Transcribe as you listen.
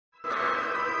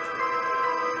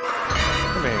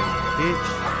bitch.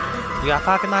 You got a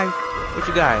pocket knife? What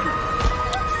you got?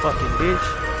 Fucking bitch.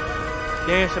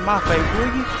 Dance in my face,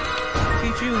 will you?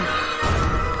 Teach you.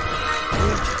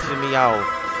 Send me off.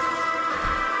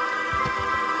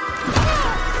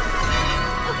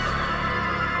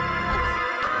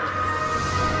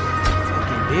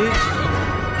 Fucking bitch.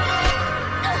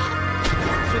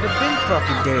 Should have been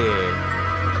fucking dead.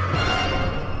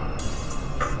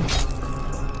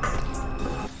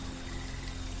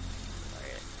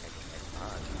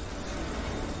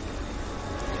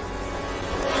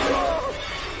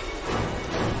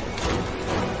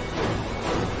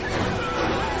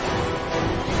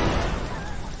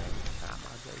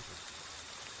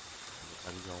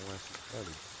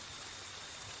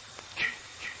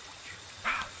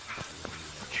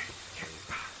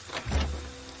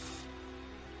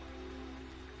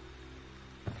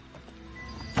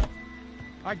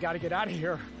 I gotta get out of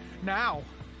here now.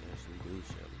 Yes, you do,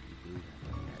 Shelly. You do.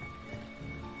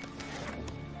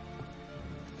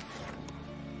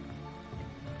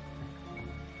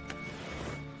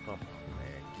 Come on,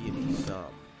 man. Give me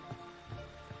something.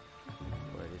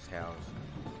 For this house.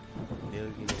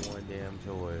 $1,000,001 damn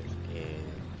toys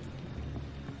and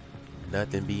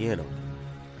nothing be in them.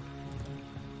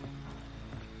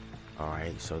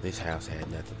 Alright, so this house had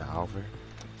nothing to offer.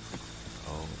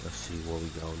 Oh, let's see where we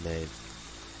go next.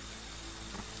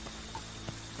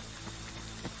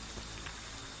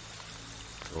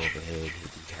 Go over ahead and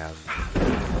hit these houses.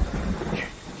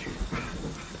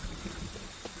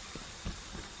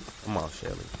 Come on,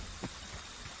 Shelly.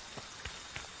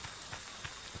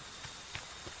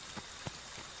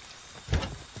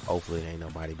 Hopefully ain't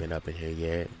nobody been up in here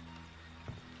yet.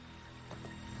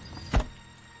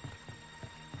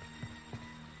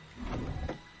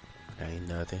 Ain't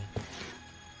nothing.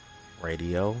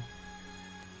 Radio.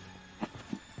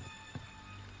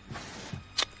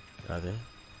 Nothing.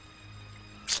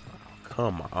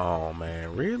 Come on,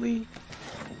 man. Really?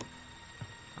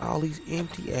 All these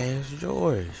empty ass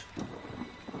drawers.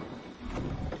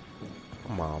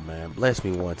 Come on, man. Bless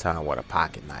me one time with a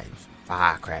pocket knife.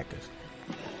 Firecrackers.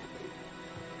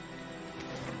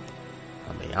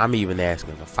 I mean, I'm even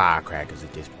asking for firecrackers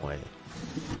at this point.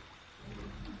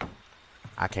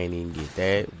 I can't even get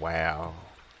that. Wow.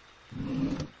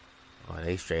 Oh,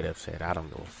 they straight up said, I don't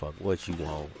give a fuck what you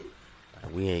want.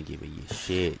 Like, we ain't giving you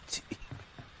shit.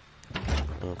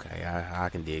 Okay, I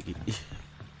can dig it.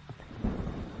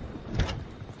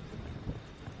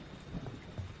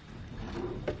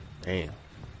 Damn.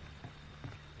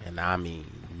 And I mean,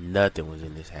 nothing was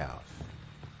in this house.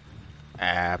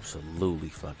 Absolutely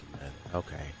fucking nothing.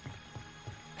 Okay.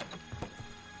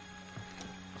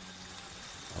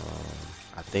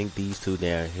 I think these two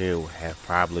down here have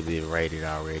probably been raided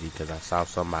already because I saw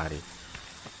somebody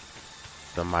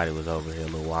was over here a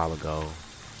little while ago.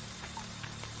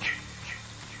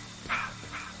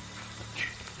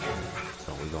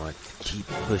 So we're going to keep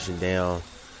pushing down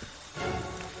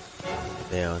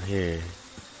here.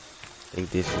 I think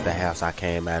this is the house I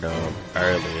came out of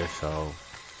earlier, so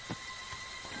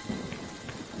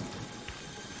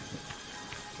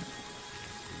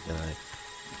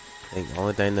I think the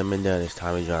only thing that been done is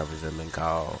Tommy Jarvis has been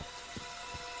called.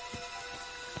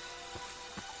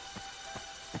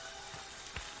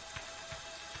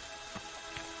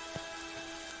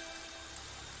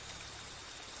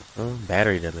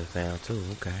 Battery done been found too,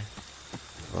 okay.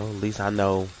 Well, at least I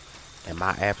know in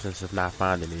my absence of not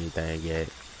finding anything yet,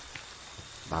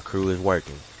 my crew is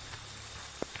working.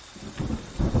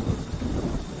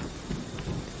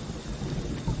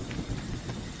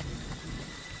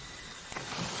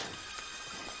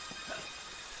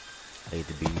 Hate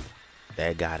to be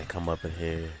that guy to come up in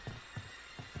here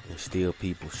and steal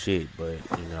people's shit, but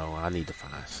you know, I need to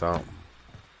find something.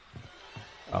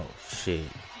 Oh shit.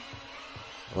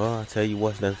 Well, I'll tell you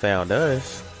what's done found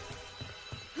us.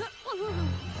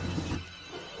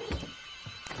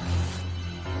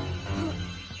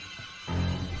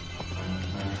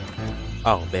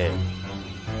 Oh, bad.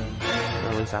 Well,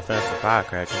 at least I found some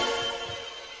firecrackers.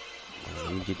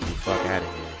 Let me get the fuck out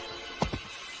of here.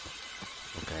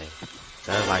 Okay.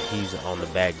 Sounds like he's on the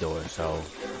back door, so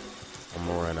I'm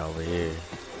gonna run over here.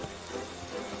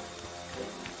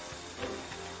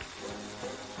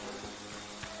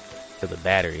 To the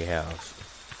battery house.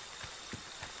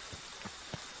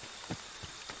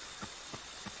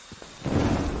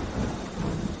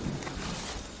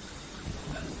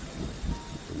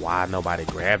 Why nobody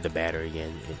grabbed the battery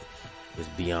and it's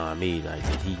beyond me. Like,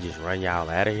 did he just run y'all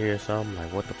out of here or something?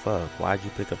 Like, what the fuck? Why'd you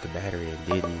pick up the battery and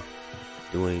didn't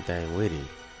do anything with it?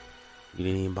 You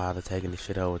didn't even bother taking the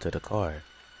shit over to the car.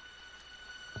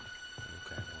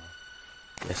 Okay,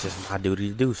 well, It's just my duty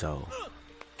to do so.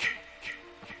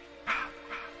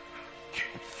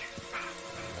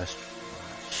 That's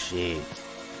shit.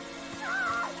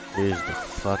 Here's the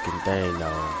fucking thing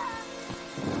though.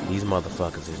 These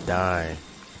motherfuckers is dying.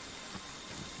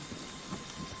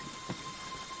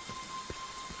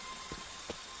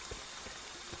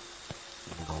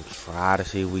 I'm gonna try to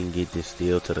see if we can get this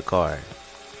steel to the car.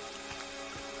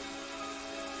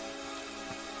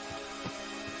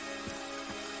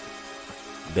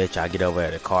 Bet y'all get over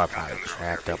there, the car probably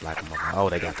trapped up like a motherfucker. Oh,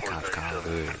 they got the cops called.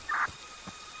 Good.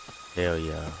 Hell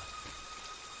yeah.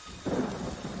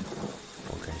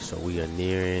 Okay, so we are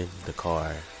nearing the car.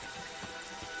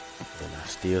 And I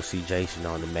still see Jason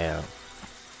on the map.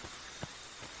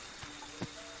 I'm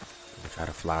gonna try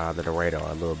to fly under the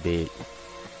radar a little bit.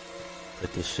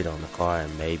 Put this shit on the car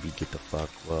and maybe get the fuck,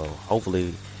 well,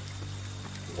 hopefully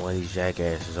one of these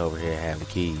jackasses over here have the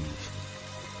keys.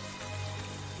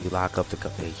 You lock up the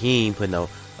car. He ain't put no,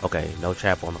 okay, no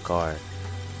trap on the car.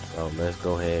 So let's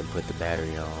go ahead and put the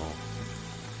battery on.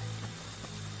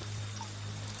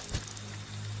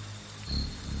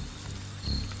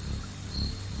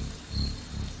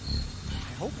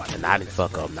 And I didn't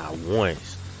fuck up not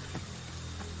once.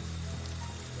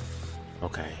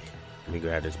 Okay, let me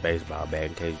grab this baseball bat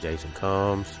in case Jason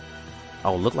comes.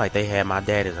 Oh, look like they had my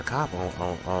dad as a cop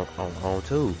on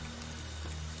too.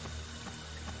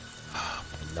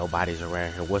 Nobody's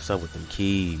around here. What's up with them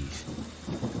keys?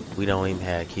 We don't even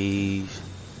have keys.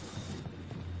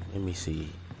 Let me see.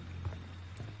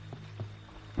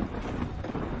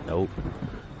 Nope.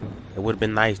 It would have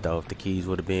been nice though if the keys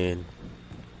would have been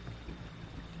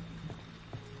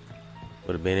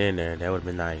in there. That would have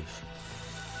been nice.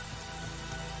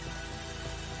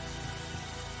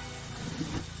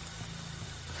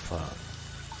 Fuck.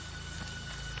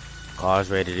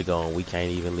 Car's ready to go and we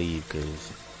can't even leave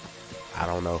because I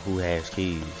don't know who has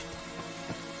keys.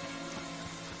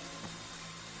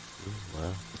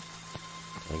 Well,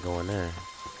 ain't going there.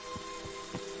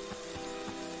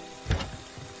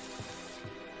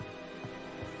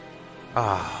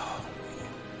 Ah.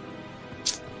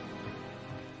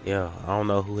 Yeah, I don't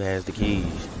know who has the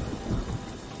keys.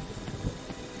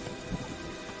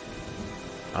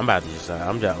 I'm about to just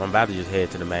head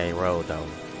to the main road though.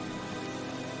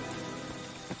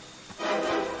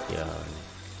 Yeah,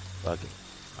 fuck it.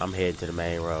 I'm heading to the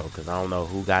main road because I don't know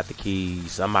who got the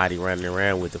keys. Somebody running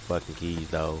around with the fucking keys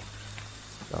though.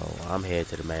 So I'm heading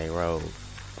to the main road.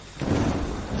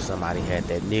 Somebody had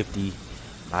that nifty.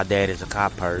 My dad is a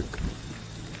cop perk.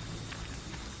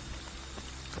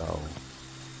 So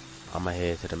I'm gonna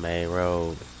head to the main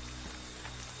road.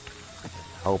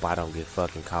 Hope I don't get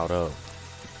fucking caught up.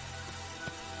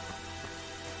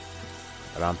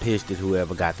 But I'm pissed at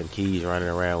whoever got them keys running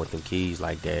around with them keys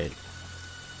like that.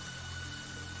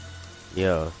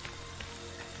 Yeah.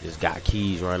 Just got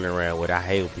keys running around with. I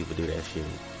hate when people do that shit.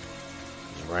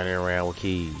 Just running around with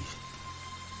keys.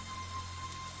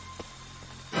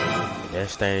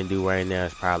 Best thing to do right now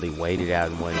is probably wait it out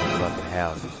in one of these fucking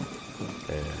houses.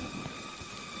 Yeah.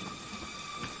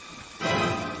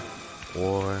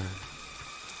 Or,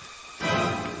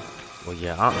 well,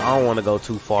 yeah, I don't want to go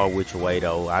too far which way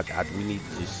though. We need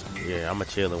to just, yeah, I'm gonna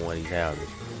chill in one of these houses.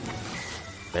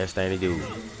 Best thing to do.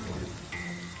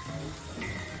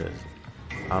 Cause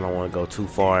I don't want to go too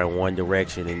far in one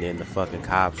direction and then the fucking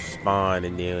cops spawn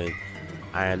and then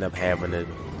I end up having to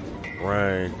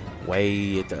run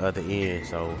way at the other end.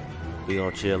 So we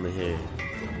gonna chill in here.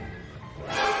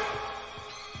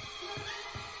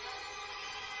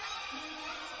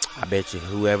 I bet you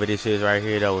whoever this is right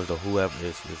here though is whoever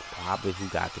this is probably who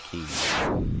got the keys.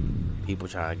 People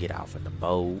trying to get out from the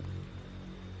boat.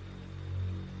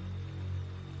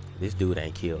 This dude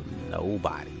ain't killed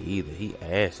nobody either. He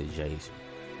ass is Jason.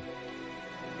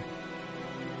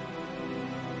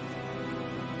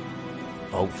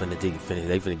 Boat finna finish.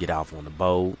 They finna get off on the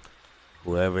boat.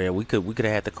 Whoever, and we could have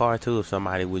had the car too if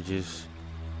somebody would just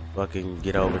fucking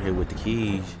get over here with the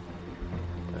keys.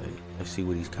 Let's see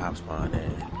where these cops spawn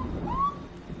at.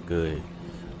 Good.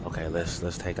 Okay,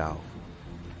 let's take off.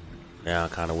 Now I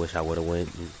kind of wish I would have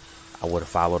went and I would have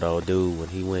followed old dude when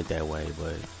he went that way,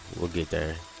 but we'll get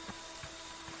there.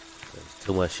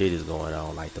 Too much shit is going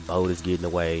on. Like the boat is getting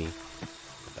away.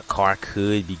 The car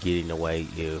could be getting away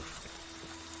if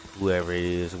whoever it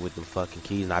is with the fucking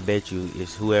keys. And I bet you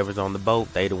it's whoever's on the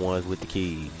boat. They the ones with the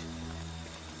keys.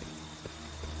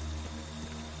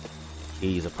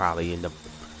 Keys are probably in the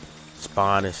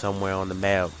spawning somewhere on the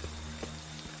map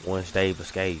once they've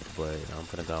escaped. But I'm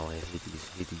gonna go and hit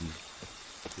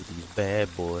these bad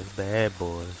boys.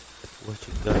 What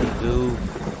you gonna do?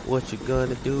 What you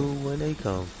gonna do when they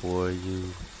come for you?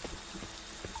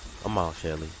 Come on,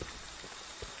 Shelly.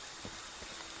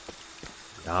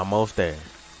 Almost there.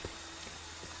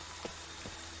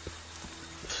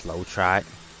 Slow trot.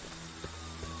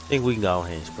 I think we can go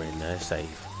ahead and sprint. That's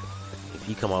safe. If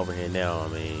he come over here now, I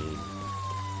mean,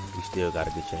 we still got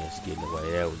a good chance of getting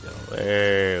away. There we go.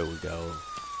 There we go.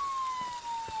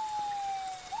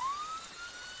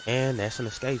 And that's an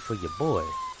escape for your boy.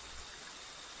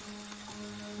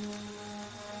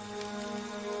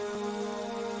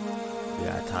 We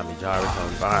got Tommy Jarvis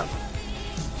on bottom.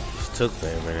 Just took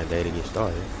forever and a day to get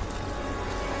started.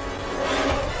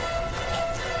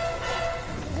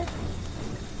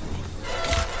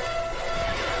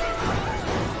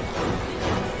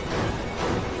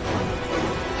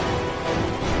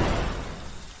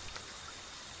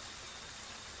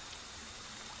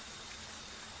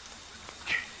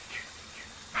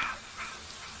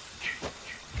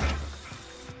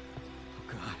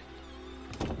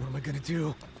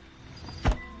 Do.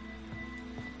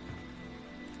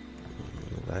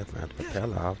 I found the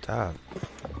propeller off top.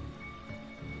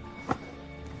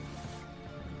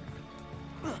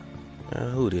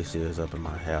 Who this is up in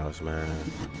my house, man?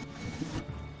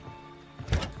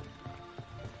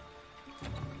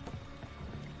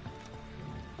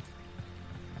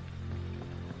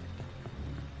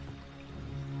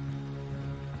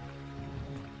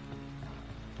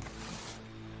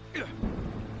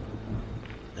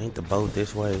 Ain't the boat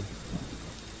this way?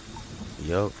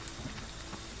 Yup.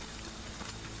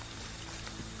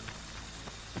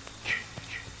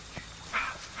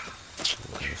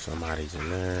 Somebody's in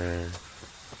there.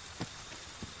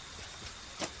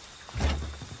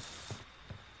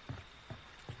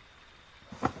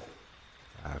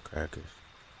 Firecrackers.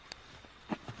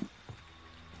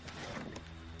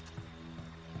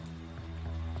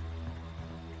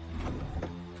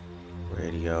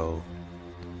 Radio.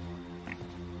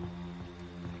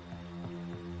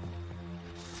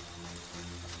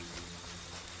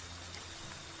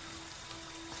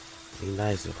 Be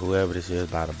nice if whoever this is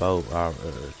by the boat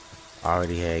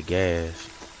already had gas.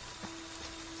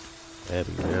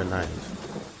 That'd be real nice.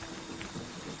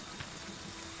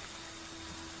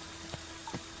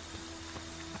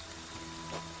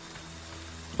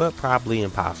 But probably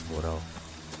impossible though.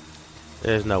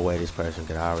 There's no way this person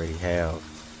could already have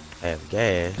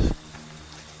gas.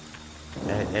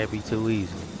 That'd be too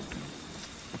easy.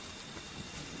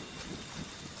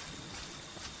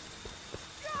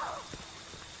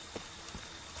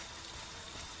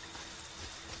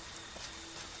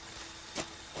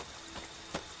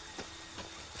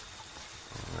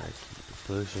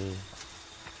 Pushing.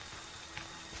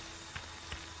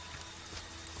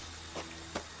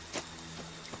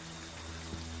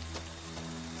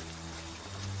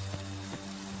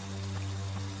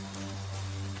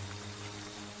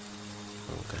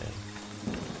 Okay.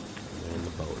 And the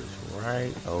boat is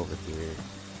right over here.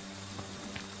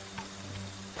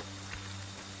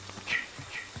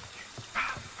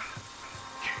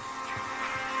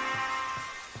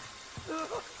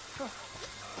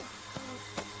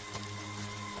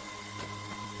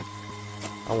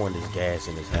 I want this gas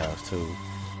in this house too.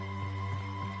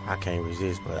 I can't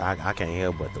resist, but I can't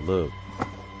help but to look.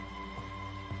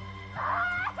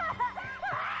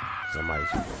 Somebody's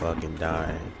fucking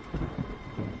dying.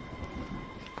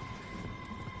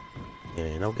 There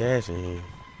ain't no gas in here.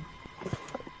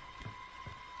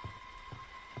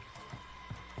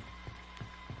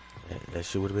 That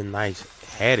shit would have been nice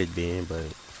had it been, but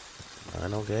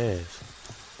no gas.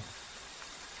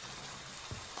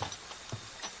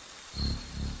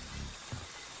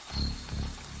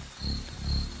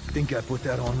 Think I put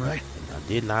that on right? I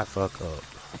did not fuck up.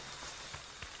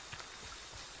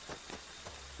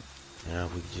 Now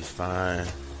we can just find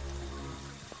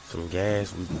some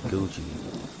gas, we be Gucci.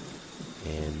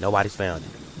 And nobody's found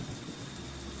it.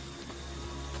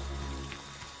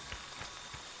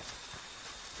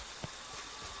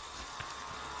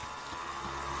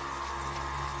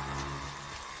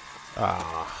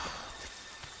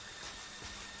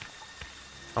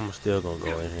 I'm still gonna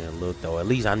go in here and look though. At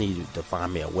least I need to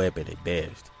find me a weapon at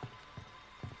best.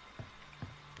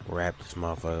 Wrap this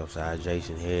motherfucker upside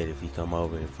Jason's head if he come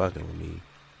over and fucking with me.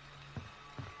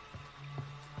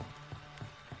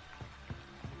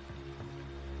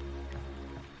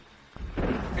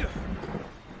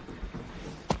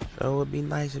 So it would be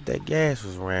nice if that gas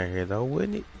was around here though,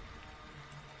 wouldn't it?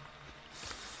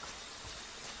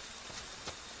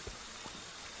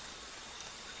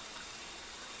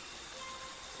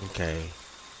 Okay.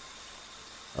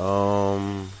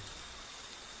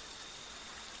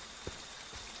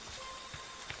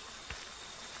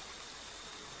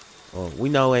 Well, we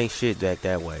know ain't shit back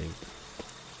that way.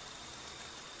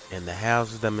 And the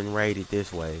houses that been raided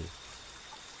this way.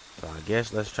 So I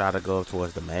guess let's try to go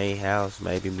towards the main house.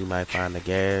 Maybe we might find the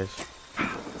gas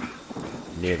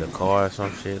near the car or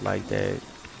some shit like that.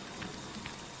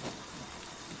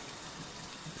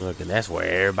 Look, and that's where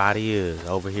everybody is,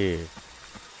 over here.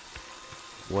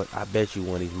 What? I bet you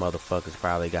one of these motherfuckers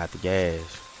probably got the gas.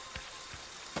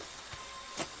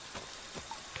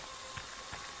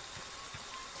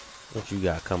 What you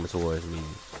got coming towards me?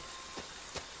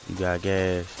 You got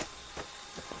gas?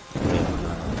 Hell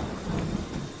no.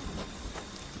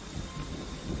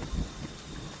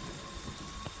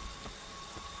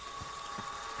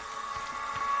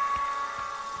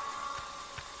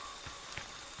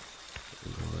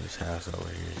 Go to this house over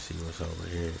here and see what's over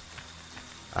here.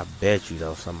 I bet you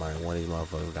though somebody, one of these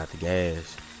motherfuckers got the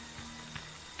gas.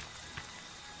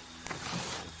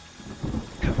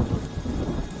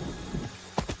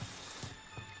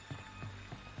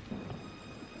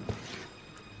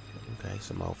 Okay,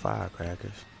 some more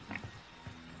firecrackers.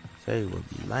 Say it would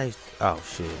be nice. Oh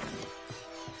shit.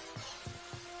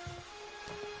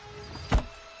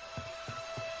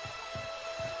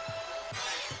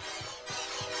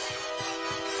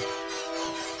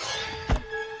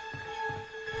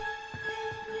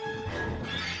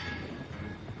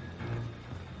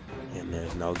 And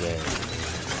there's no gas.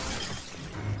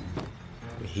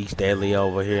 He's steadily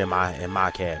over here in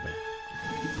my cabin.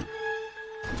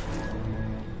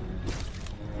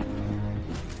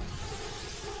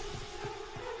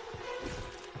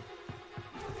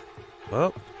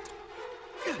 Well,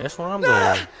 that's where I'm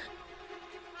going.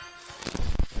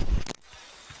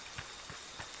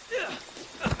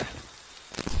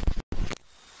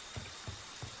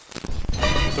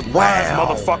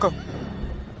 Wow, motherfucker!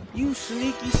 You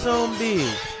sneaky son of a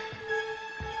bitch.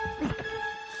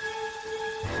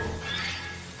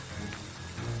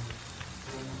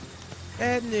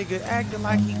 That nigga acted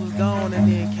like he was gone and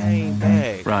then came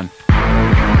back. Run.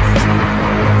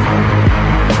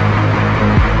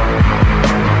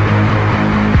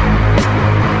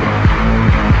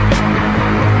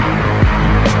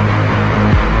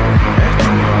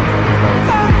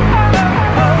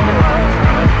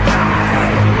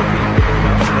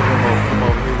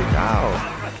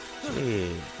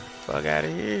 Fuck out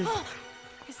of here.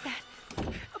 Is that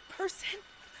a person?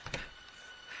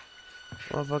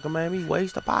 Motherfucker made me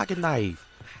waste a pocket knife.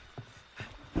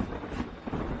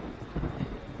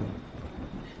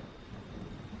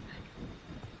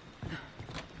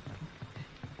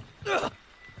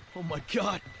 Oh my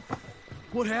god.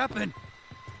 What happened?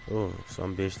 Oh,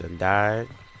 some bitch done died.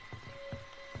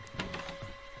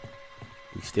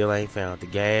 We still ain't found the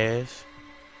gas.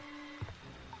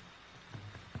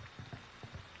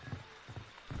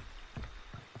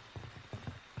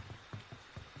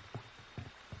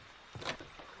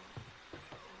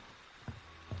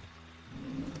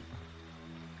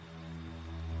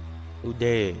 Who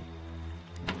dead?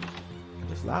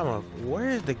 It's Llama.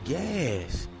 Where's the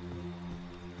gas?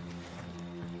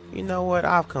 You know what?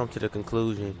 I've come to the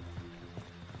conclusion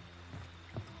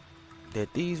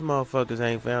that these motherfuckers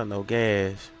ain't found no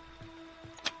gas.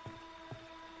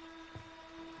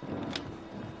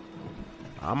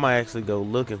 I'ma actually go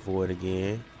looking for it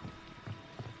again.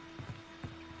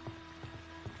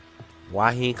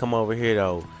 Why he ain't come over here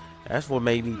though? That's what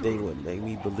made me think, what made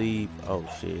me believe, oh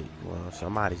shit, well,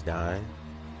 somebody's dying.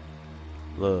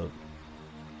 Look.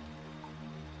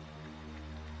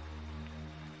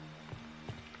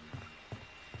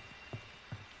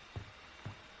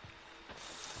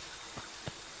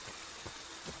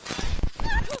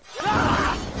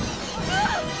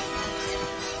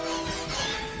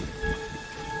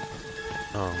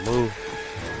 Oh, move.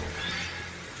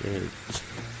 Shit.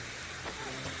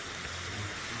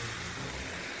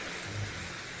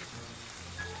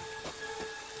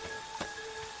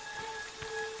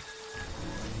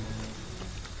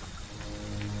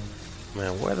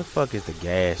 Man, where the fuck is the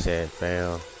gas at,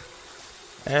 fam?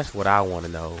 That's what I want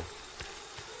to know.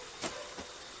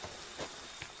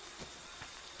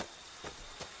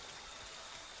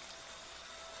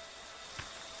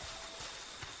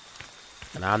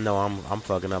 And I know I'm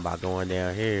fucking up by going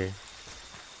down here,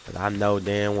 but I know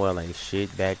damn well ain't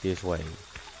shit back this way.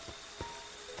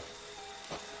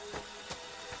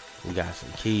 We got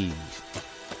some keys.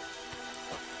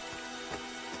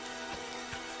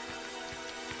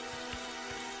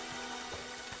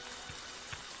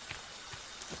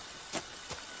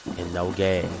 And no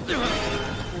gas.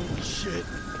 Holy shit.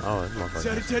 Oh, this motherfucker. Is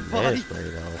that a got some dead body? gas spray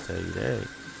though, I'll tell you that.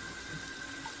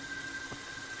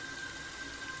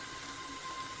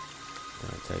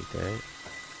 I'll take that.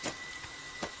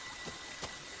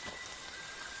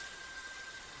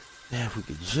 Man, if we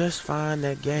could just find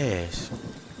that gas.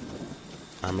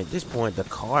 I mean, at this point, the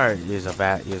car is a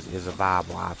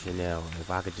viable option now. If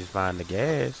I could just find the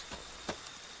gas.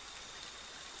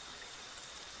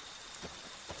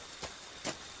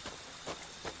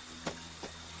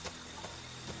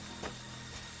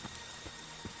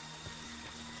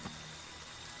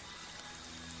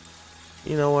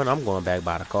 You know what? I'm going back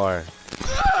by the car.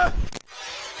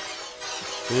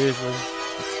 Seriously?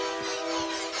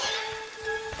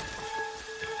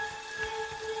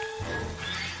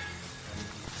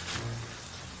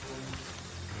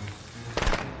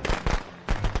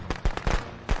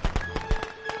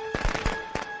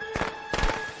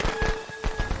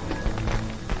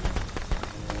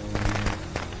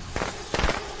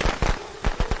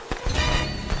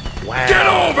 Wow. Get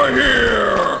over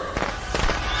here!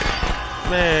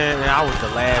 Man, I was the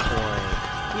last one.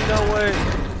 You know what?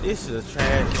 This is a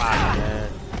trash spot, man.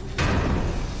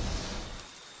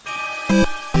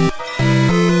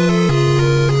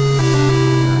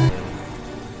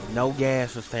 No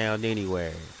gas was found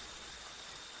anywhere.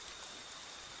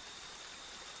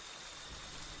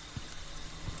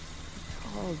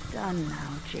 All done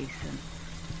now, Jason.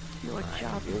 Your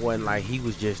job It is wasn't like he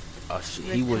was just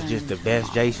the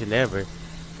best Jason ever.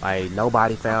 Like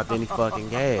nobody found any fucking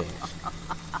gas.